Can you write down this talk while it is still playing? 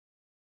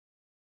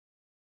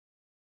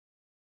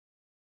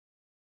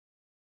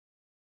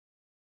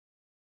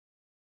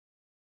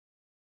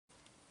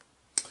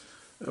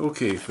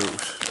Okay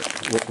folks,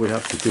 what we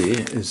have today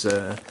is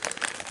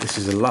this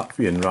is a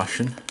Latvian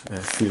ration,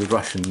 field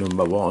ration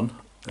number 1.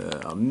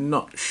 I'm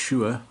not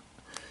sure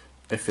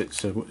if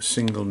it's a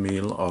single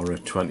meal or a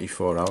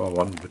 24-hour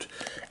one, but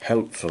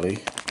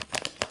helpfully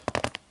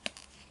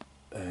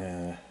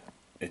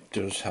it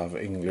does have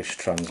English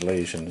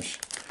translations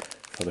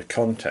for the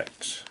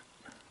contents.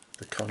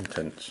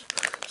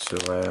 So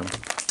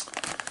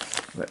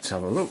let's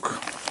have a look.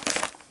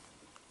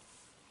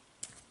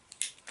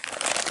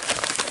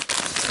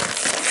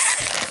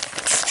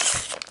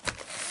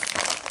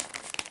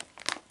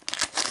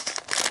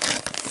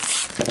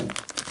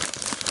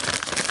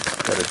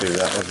 Gotta do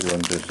that,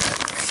 everyone does that.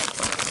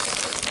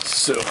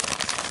 So,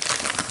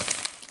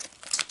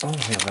 we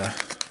have a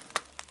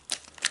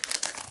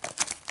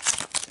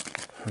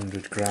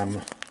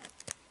 100-gram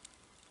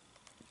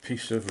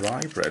piece of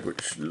rye bread,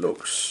 which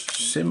looks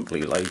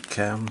simply like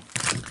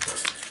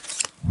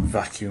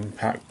vacuum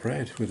packed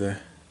bread with a.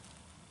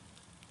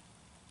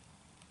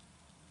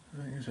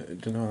 I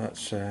don't know.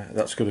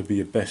 That's got to be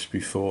a best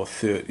before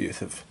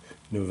 30th of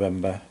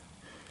November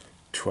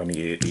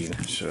 2018.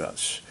 So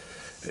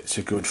it's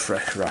a good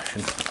fresh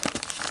ration,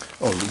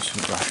 or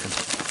recent ration.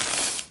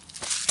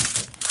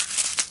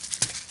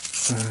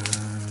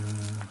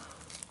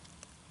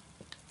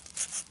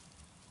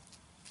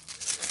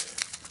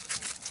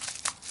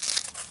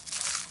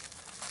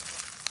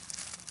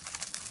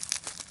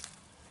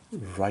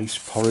 Rice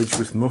porridge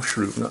with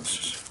mushroom.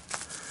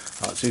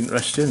 That's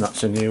interesting.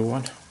 That's a new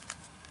one.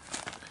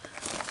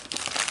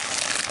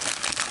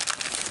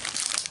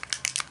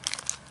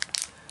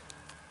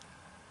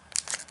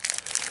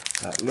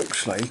 That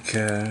looks like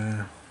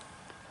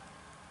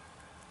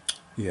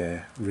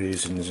yeah,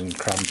 raisins and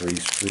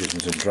cranberries,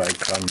 raisins and dried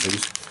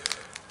cranberries.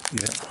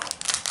 Yeah,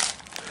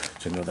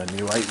 it's another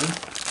new item.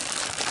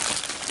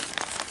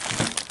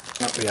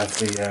 We have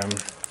the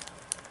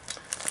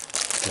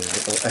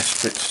little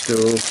Esprit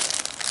stove,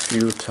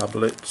 fuel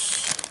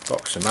tablets,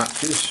 box of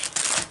matches.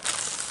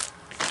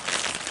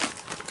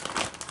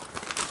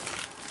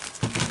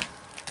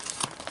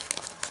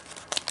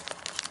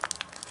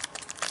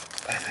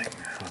 I think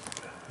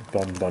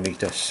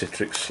Bonbonita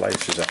citric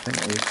slices, I think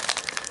these.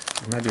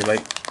 Maybe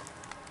like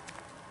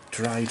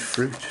dried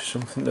fruit,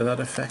 something to that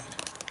effect.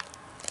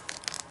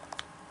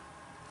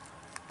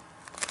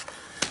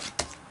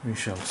 We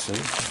shall see.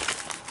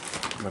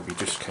 Maybe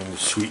just kind of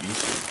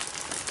sweeties.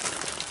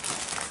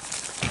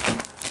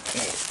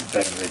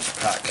 Beverage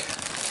pack,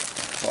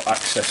 or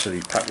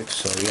accessory packet,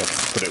 sorry, I'll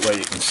put it where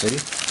you can see.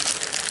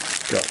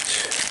 Got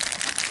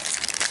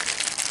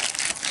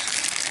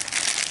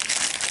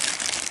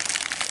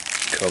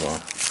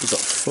we've got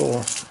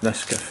 4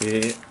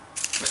 Nescafe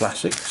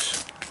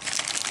Classics,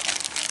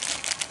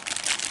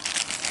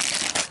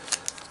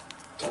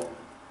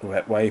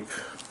 wet wipe,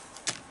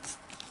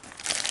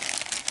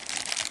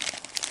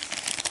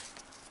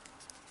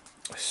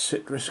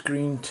 citrus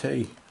green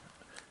tea.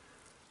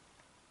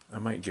 I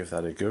might give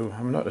that a go.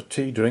 I'm not a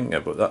tea drinker,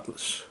 but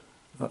that's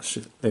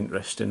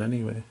interesting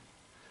anyway.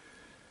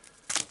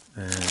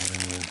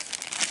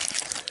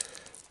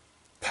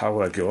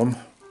 Power gum,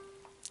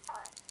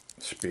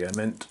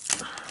 spearmint,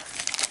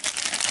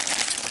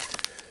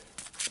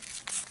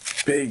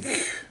 big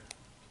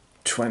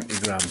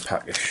 20-gram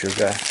pack of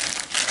sugar,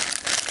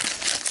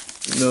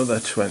 another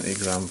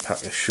 20-gram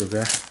pack of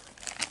sugar,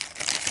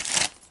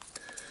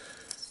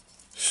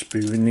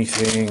 spoony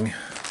thing.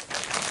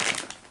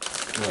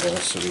 What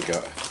else have we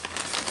got?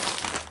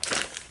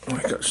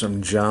 We've got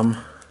some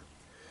jam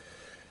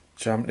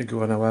to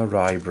go on our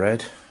rye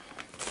bread.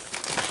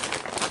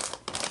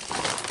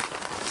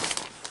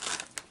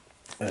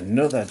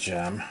 Another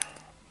jam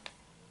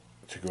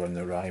to go on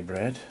the rye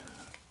bread.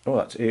 Oh,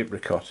 that's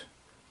apricot.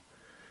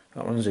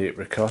 That one's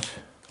apricot.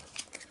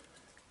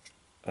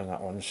 And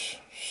that one's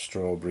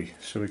strawberry.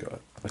 So we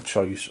got a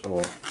choice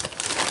or.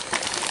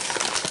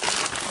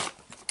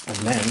 And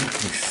then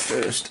the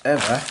first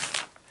ever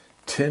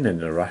tin in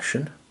the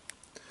ration.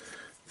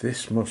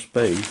 This must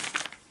be,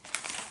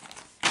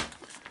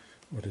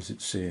 what does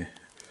it say?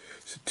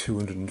 It's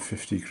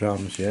 250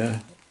 grams, yeah.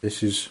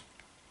 This is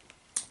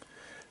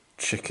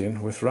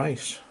chicken with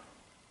rice.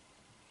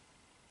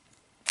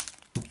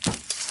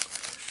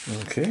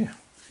 Okay,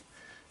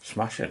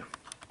 smashing.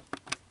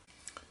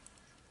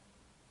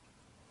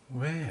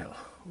 Well,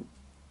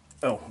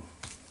 oh,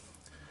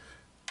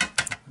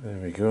 there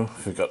we go.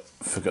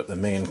 Forgot the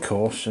main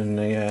course and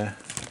the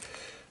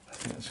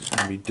I think it's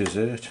going to be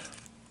dessert.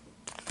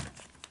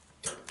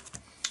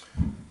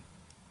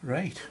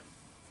 Right.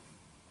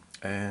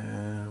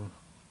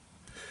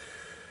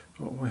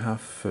 What we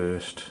have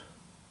first?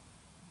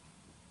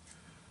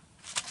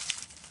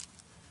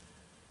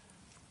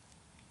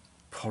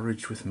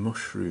 Porridge with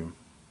mushroom.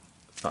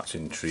 That's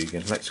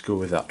intriguing. Let's go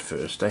with that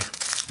first, eh?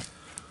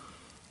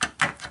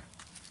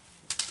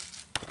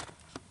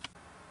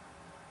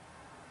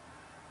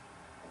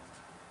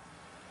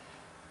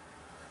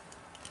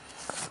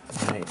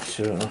 Right,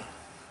 so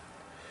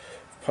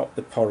pop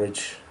the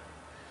porridge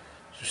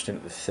just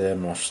into the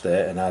thermos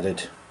there and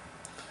added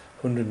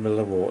 100 ml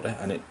of water,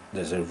 and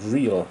there's a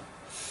real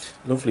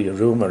lovely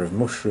aroma of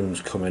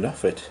mushrooms coming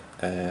off it.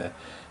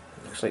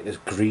 Looks like there's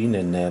green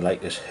in there,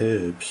 like there's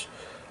herbs.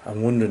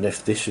 I'm wondering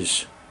if this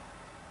is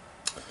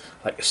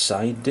like a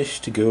side dish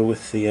to go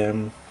with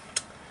the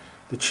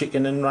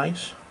chicken and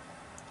rice.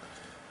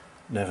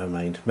 Never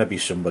mind, maybe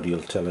somebody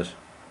will tell us.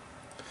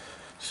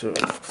 So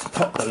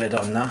pop the lid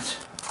on that,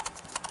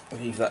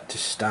 leave that to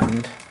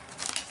stand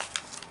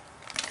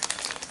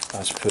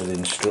as per the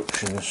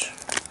instructions.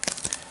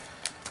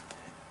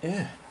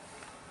 Yeah.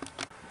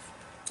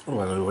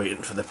 While we're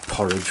waiting for the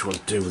porridge, we'll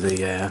do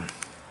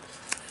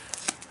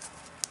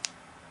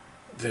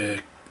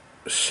the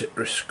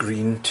citrus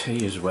green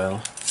tea as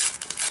well,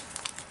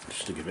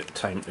 just to give it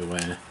time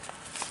to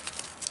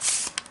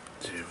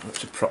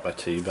it's a proper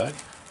tea bag.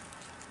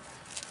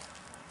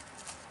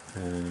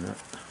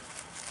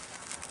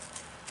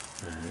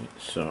 Right,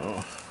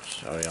 so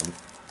sorry, I'm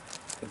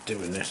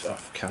doing this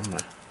off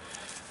camera.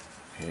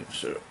 Okay,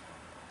 so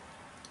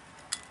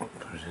I'll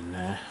put it in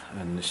there,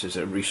 and this is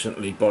a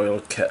recently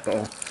boiled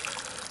kettle.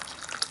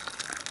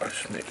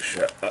 Let's make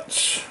sure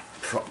that's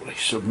properly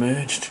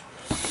submerged.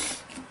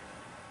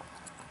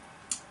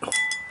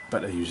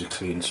 Better use a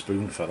clean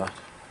spoon for that.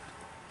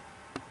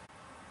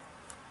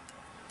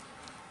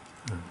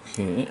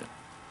 Okay,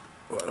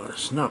 well,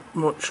 there's not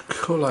much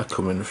colour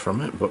coming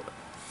from it, but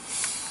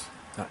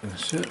I can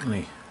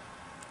certainly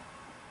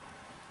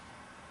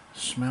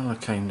smell a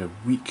kind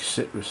of weak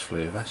citrus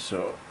flavour,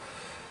 so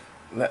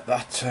let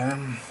that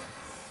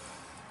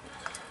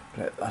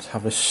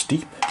have a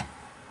steep.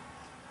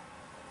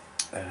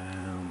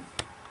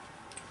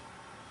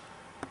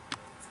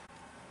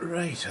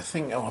 Right, I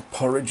think our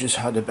porridge has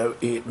had about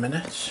 8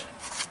 minutes.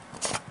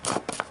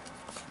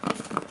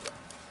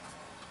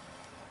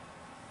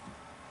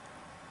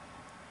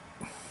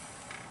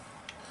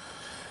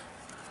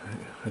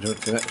 I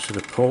don't get that sort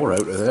of pour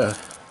out of there.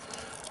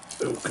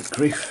 Oh, good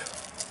grief.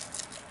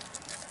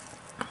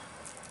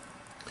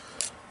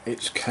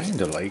 It's kind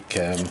of like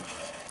you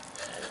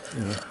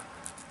know,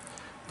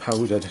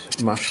 powdered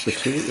mashed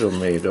potato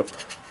made up.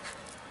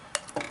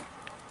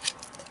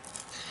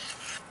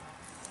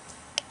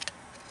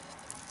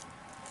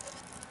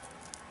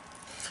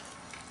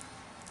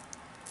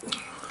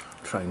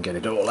 Try and get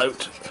it all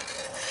out.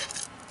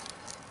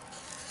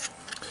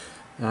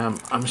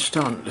 I'm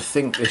starting to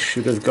think this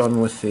should have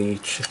gone with the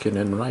chicken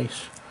and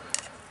rice.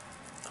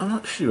 I'm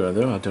not sure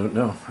though, I don't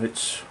know.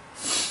 It's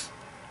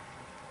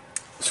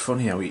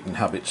funny how eating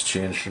habits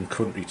change from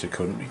country to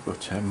country,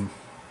 but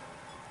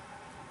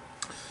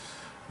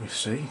we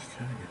see. I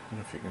don't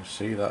know if you can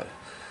see that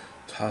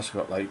it has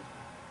got like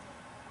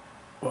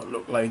what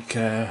look like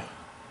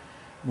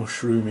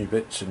mushroomy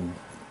bits and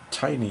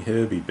tiny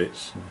herby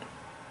bits, and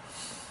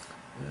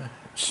yeah,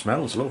 it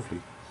smells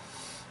lovely.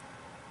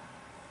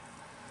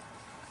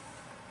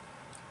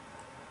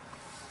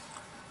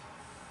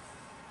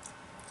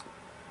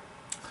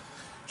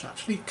 It's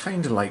actually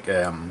kind of like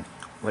a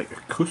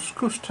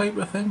couscous type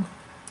of thing.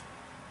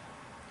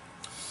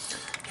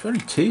 It's very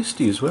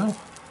tasty as well.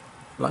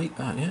 Like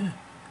that, yeah.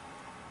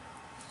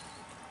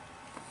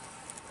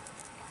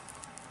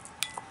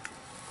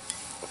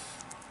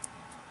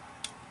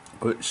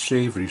 But it's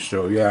savoury,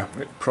 so yeah,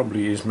 it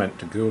probably is meant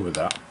to go with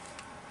that.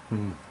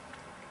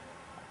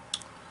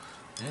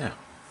 Yeah,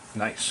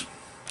 nice.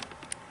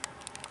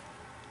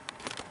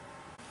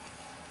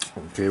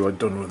 Okay, we're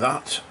done with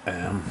that.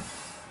 I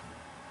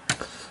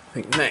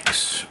think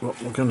next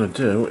what we're going to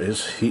do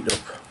is heat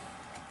up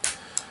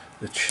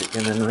the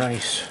chicken and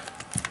rice.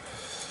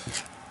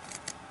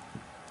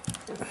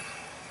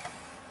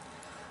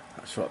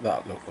 That's what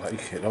that looked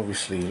like. It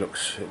obviously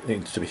it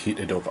needs to be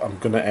heated up. I'm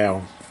going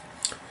to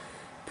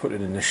put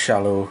it in a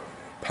shallow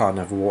pan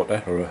of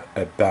water, or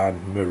a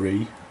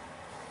bain-marie,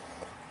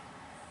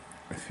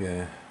 if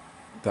you're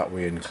that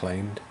way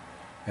inclined.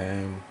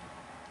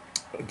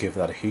 Give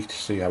that a heat,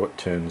 see how it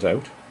turns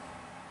out.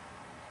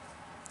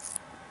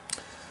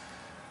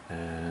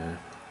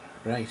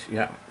 Right,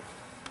 yeah.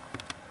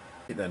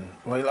 Then,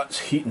 while that's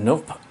heating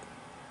up,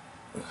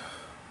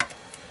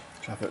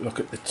 let's have a look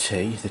at the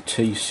tea. The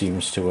tea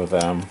seems to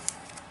have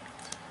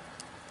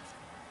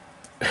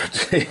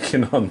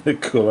taken on the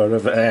colour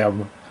of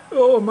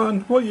oh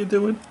man, what are you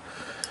doing?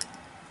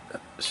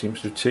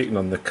 Seems to have taken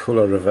on the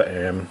colour of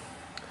a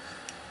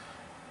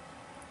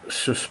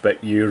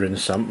suspect urine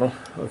sample.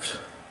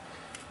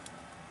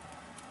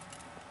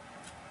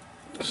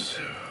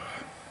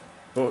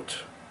 But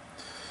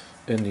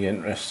in the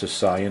interest of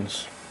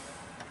science,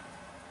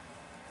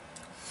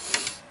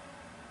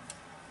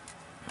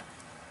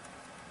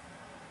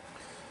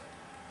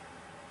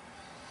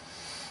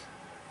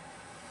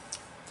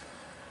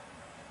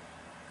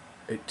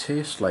 it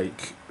tastes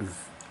like, I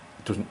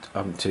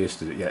haven't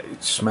tasted it yet,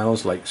 it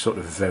smells like sort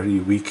of very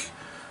weak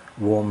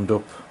warmed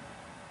up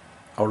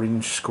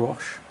orange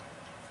squash,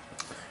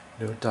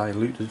 you know,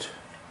 diluted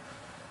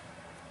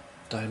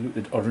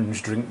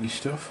orange drinky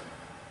stuff.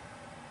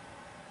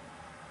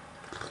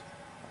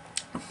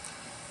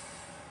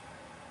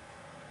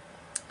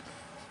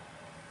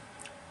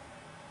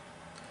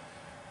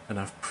 and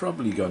I've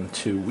probably gone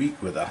too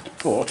weak with that,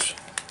 but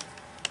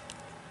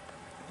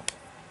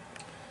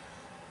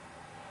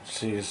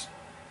see, it's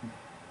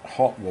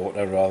hot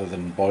water rather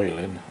than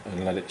boiling,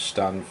 and let it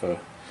stand for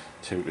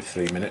 2 to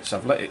 3 minutes.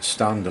 I've let it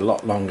stand a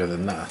lot longer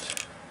than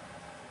that.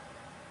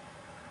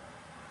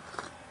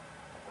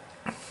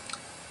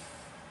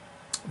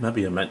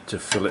 Maybe I meant to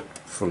fill it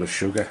full of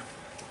sugar.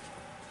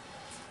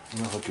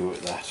 I'll have a go at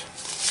that.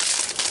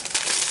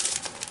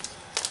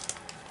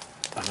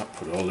 And I'll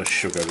put all the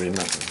sugar in.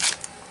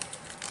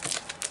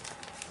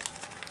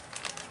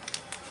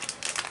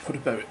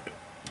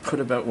 Put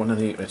about one of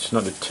the. It's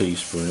not a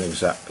teaspoon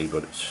exactly,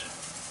 but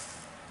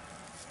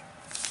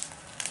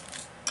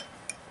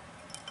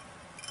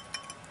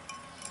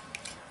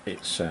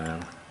it's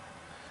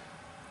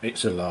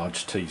a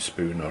large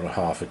teaspoon or a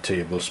half a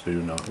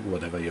tablespoon or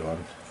whatever you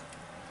want.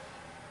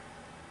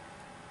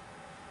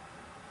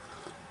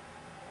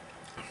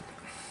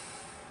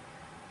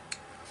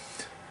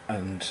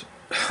 And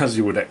as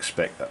you would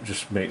expect, that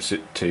just makes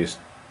it taste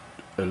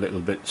a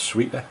little bit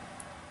sweeter.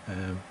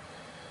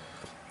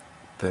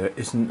 There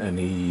isn't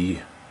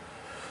any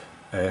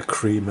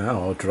creamer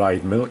or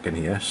dried milk in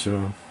here,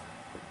 so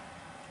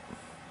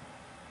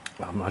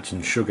I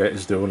imagine sugar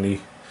is the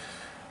only.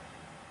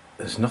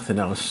 There's nothing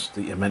else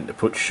that you're meant to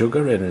put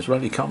sugar in as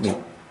well. You can't be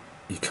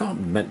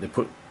meant to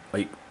put,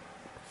 like,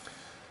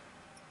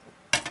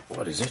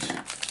 what is it?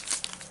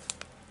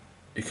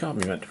 You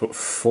can't be meant to put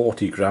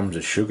 40 grams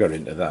of sugar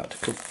into that.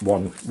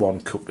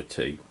 One cup of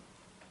tea.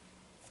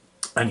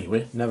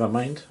 Anyway, never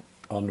mind.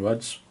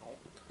 Onwards.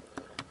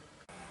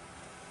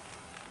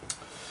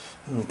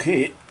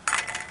 Okay,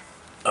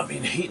 I've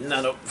been heating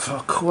that up for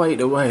quite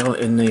a while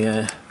in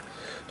the,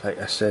 like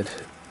I said,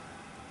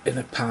 in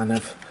a pan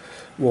of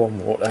warm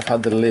water. I've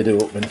had the lid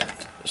open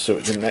so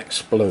it didn't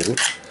explode,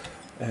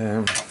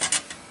 but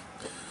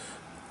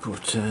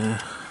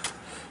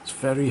it's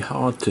very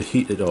hard to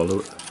heat it all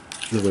the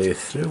way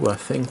through, I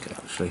think,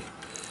 actually.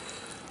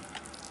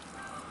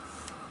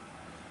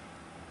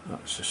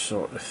 That's the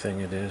sort of thing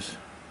it is.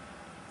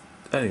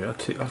 Anyway, I'll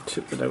tip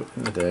it out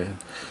in the day and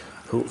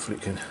hopefully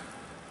it can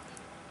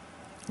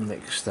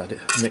mix that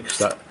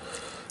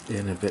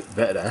in a bit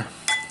better.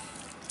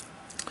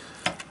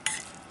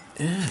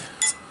 Yeah,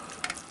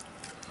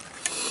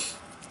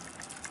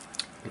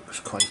 it was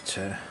quite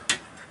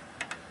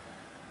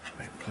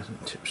very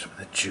pleasant. Tip some of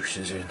the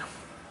juices in.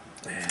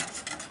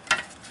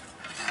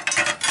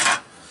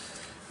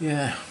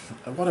 Yeah,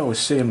 what I was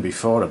saying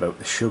before about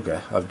the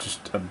sugar, I've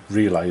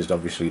realised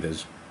obviously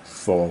there's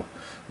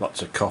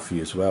lots of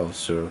coffee as well,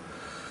 so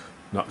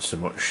not so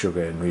much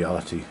sugar in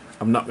reality.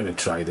 I'm not going to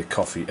try the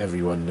coffee.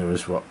 Everyone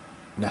knows what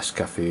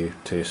Nescafe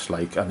tastes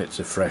like, and it's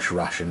a fresh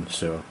ration,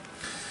 so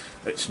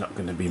it's not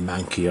going to be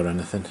manky or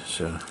anything.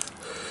 So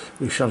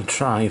we shall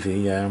try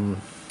the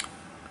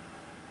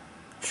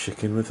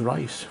chicken with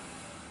rice.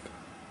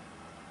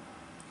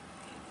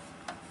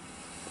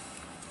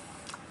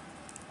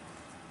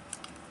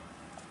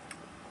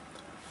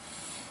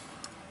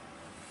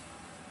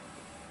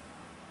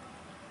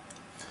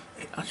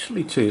 It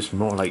actually tastes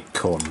more like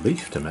corned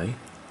beef to me.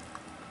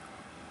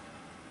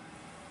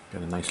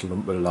 Get a nice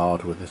lump of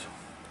lard with it.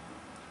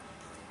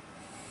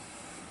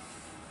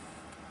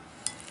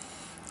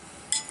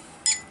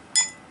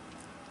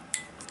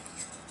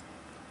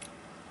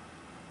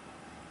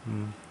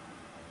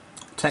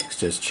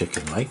 Texture's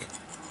chicken-like.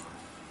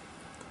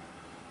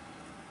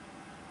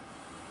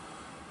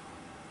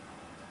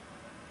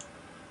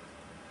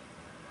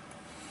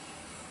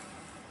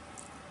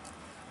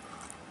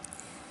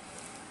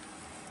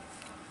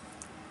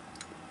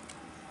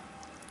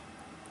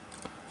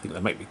 I think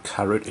there might be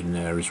carrot in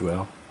there as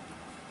well.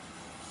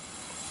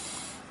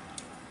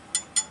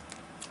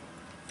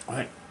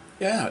 Right,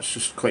 yeah, it's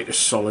just quite a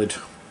solid,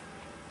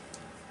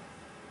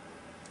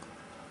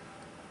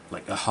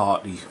 like a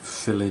hearty,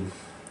 filling,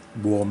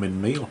 warming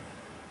meal.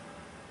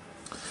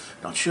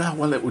 Not sure how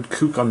well it would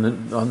cook on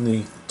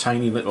the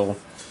tiny little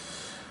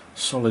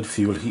solid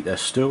fuel heater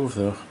stove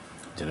though.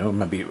 I don't know,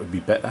 maybe it would be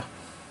better.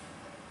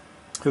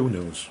 Who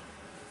knows?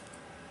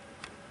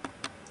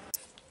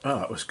 Oh,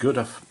 that was good.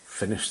 I've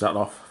finished that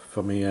off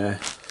for me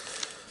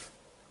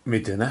me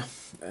dinner.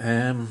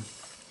 Yeah.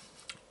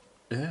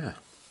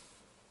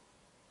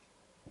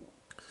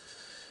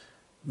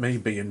 Me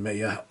being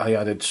me, I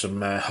added some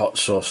hot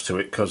sauce to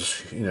it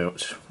because, you know,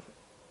 it's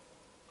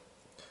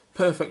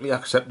perfectly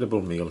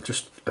acceptable meal,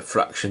 just a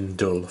fraction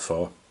dull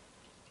for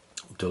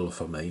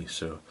me.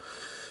 So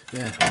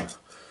yeah, I'll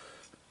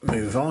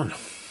move on.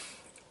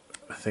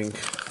 I think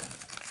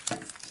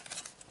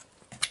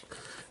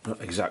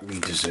not exactly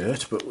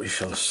dessert, but we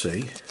shall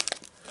see.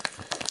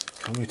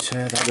 Can we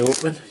tear that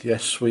open?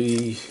 Yes,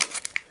 we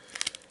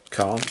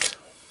can't.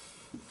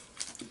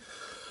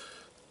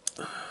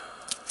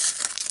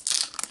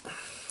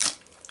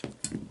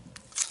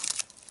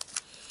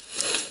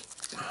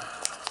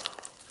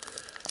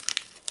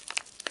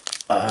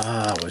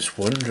 Ah, I was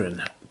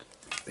wondering.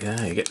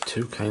 Yeah, you get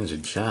two kinds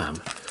of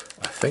jam.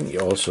 I think you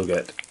also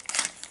get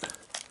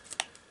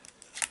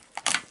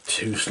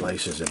 2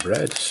 slices of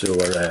bread. So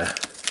we're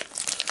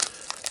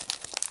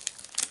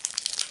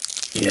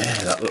Yeah,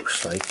 that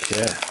looks like,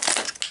 yeah.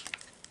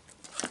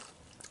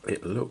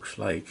 It looks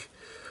like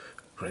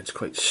bread's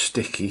quite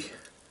sticky.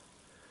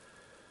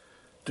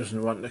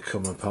 Doesn't want to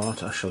come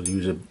apart. I shall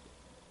use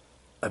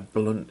a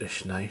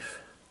bluntish knife.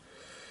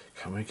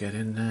 Can we get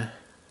in there?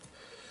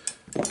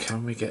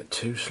 Can we get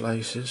 2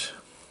 slices?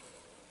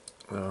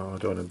 Oh, I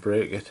don't want to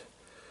break it.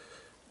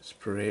 It's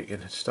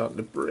breaking, it's starting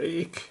to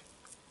break.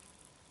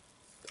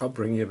 I'll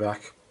bring you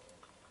back.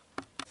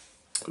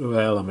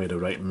 Well, I made a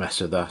right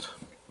mess of that.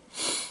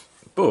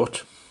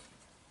 But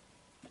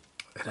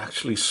it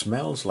actually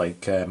smells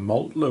like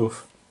malt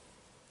loaf.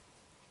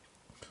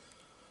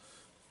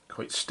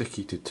 Quite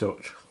sticky to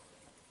touch.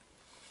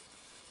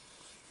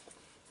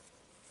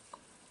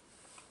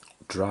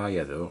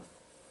 Drier though.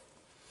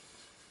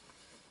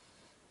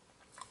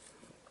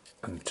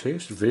 And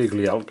tastes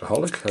vaguely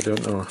alcoholic, I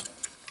don't know.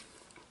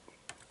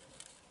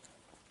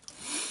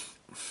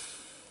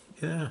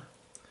 Yeah.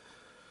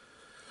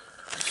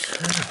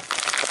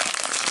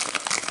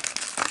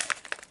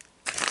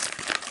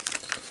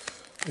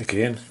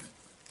 Again,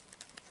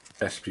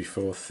 best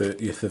before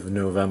 30th of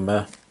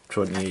November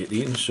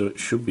 2018, so it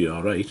should be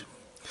alright.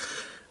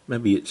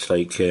 Maybe it's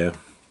like, yeah,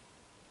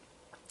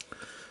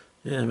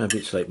 maybe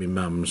it's like my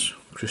mum's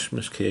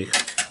Christmas cake,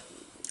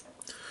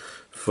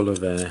 full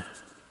of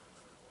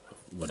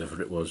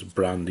whatever it was,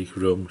 brandy,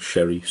 rum,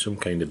 sherry, some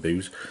kind of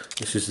booze.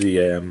 This is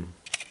the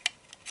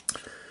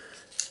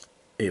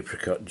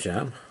apricot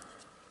jam.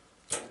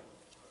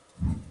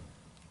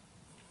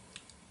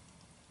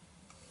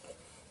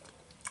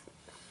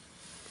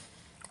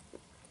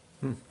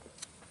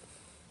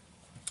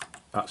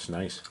 That's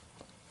nice.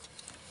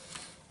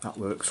 That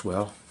works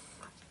well.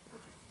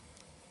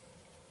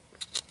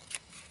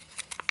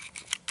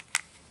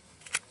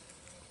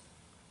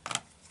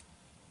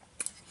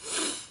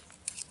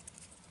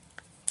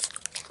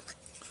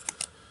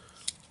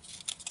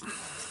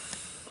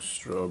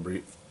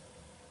 Strawberry.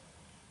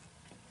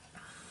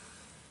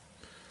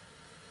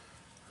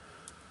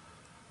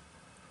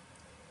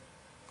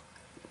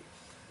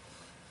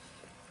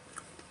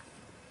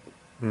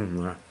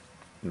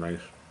 Nice.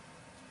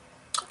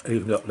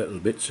 Even got little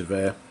bits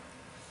of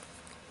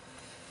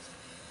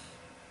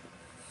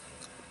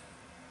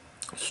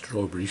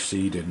strawberry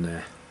seed in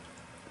there.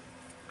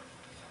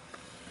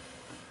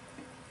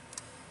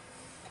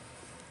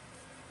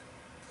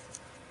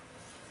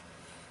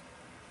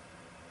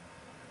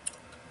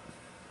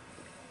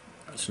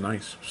 That's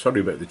nice.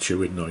 Sorry about the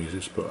chewing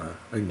noises, but I'm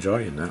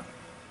enjoying that.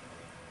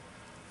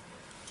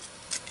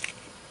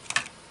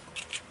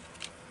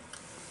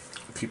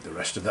 Keep the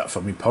rest of that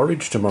for me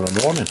porridge tomorrow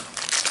morning.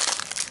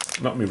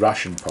 Not me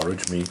ration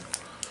porridge, me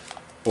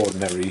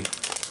ordinary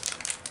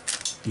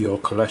your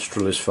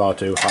cholesterol is far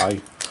too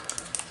high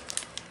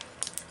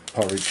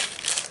porridge.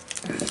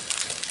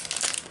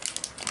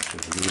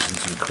 With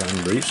raisins and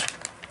cranberries.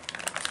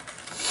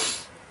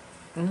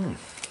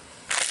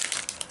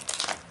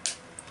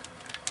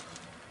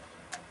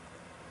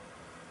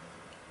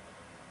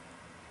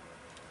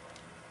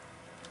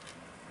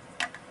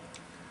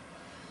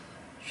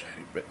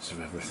 Cherry bits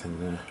of everything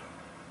there.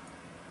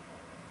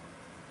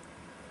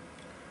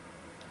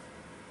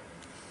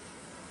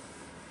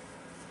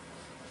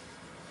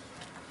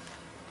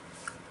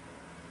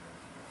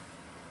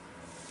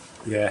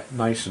 Yeah,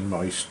 nice and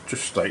moist,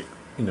 just like,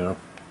 you know,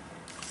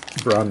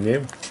 brand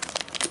new.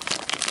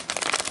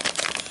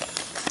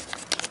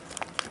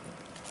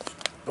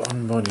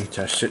 Bon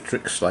bonita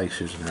citric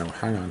slices now.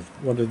 Hang on,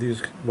 what are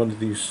these? What are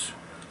these?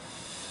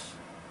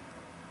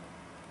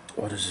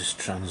 What does this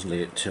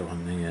translate to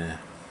on the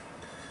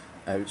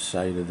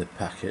outside of the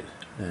packet?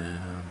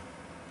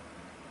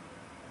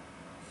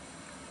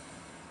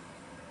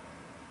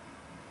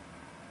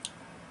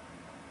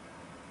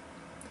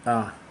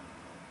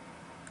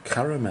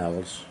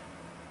 Caramels.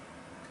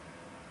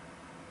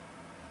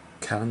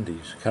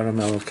 Candies.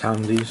 Caramel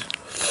candies.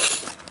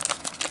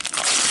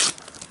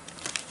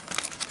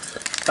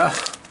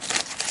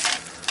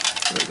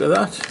 Look at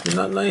that. Isn't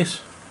that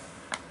nice?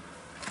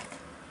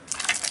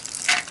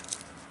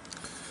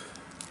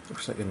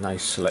 Looks like a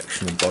nice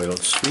selection of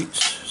boiled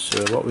sweets.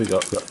 So what we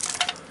got? Got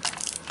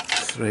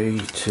 3,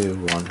 2,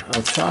 1.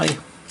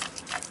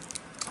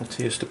 I'll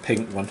taste a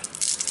pink one.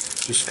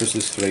 Just because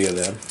there's 3 of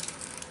them.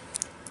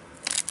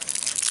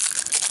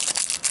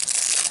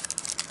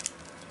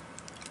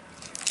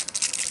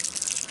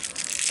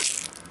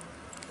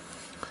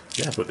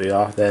 Yeah, but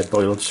they're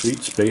boiled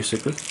sweets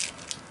basically.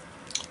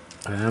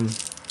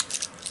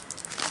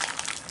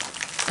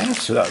 Yeah,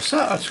 so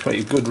that's quite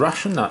a good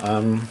ration, that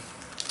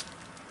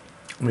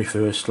my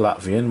first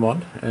Latvian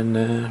one,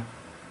 and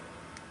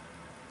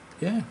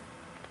yeah.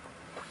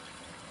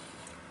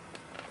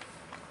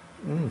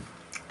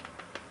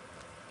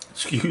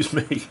 Excuse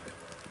me.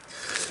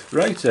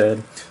 Right,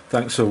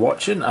 thanks for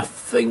watching. I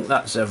think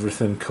that's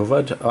everything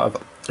covered.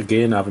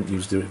 Again, I haven't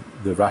used the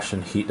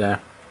ration heater.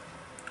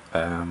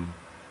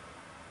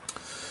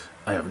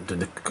 I haven't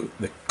done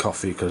the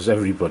coffee because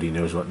everybody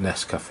knows what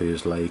Nescafe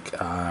is like.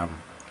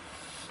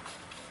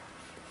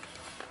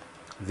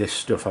 This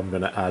stuff I'm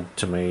going to add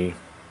to my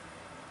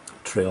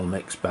trail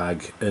mix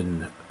bag,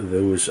 and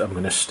those I'm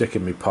going to stick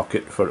in my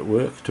pocket for at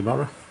work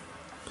tomorrow.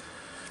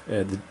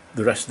 The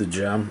rest of the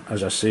jam,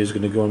 as I say, is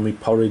going to go in my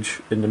porridge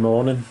in the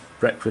morning,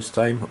 breakfast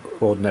time,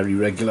 ordinary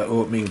regular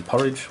oatmeal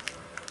porridge.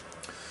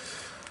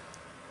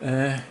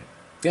 Yeah,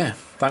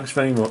 thanks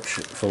very much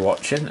for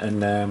watching,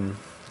 and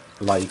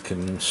like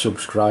and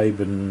subscribe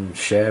and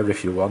share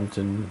if you want,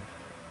 and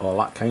all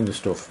that kind of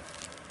stuff.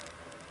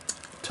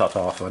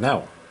 Ta-ta for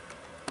now.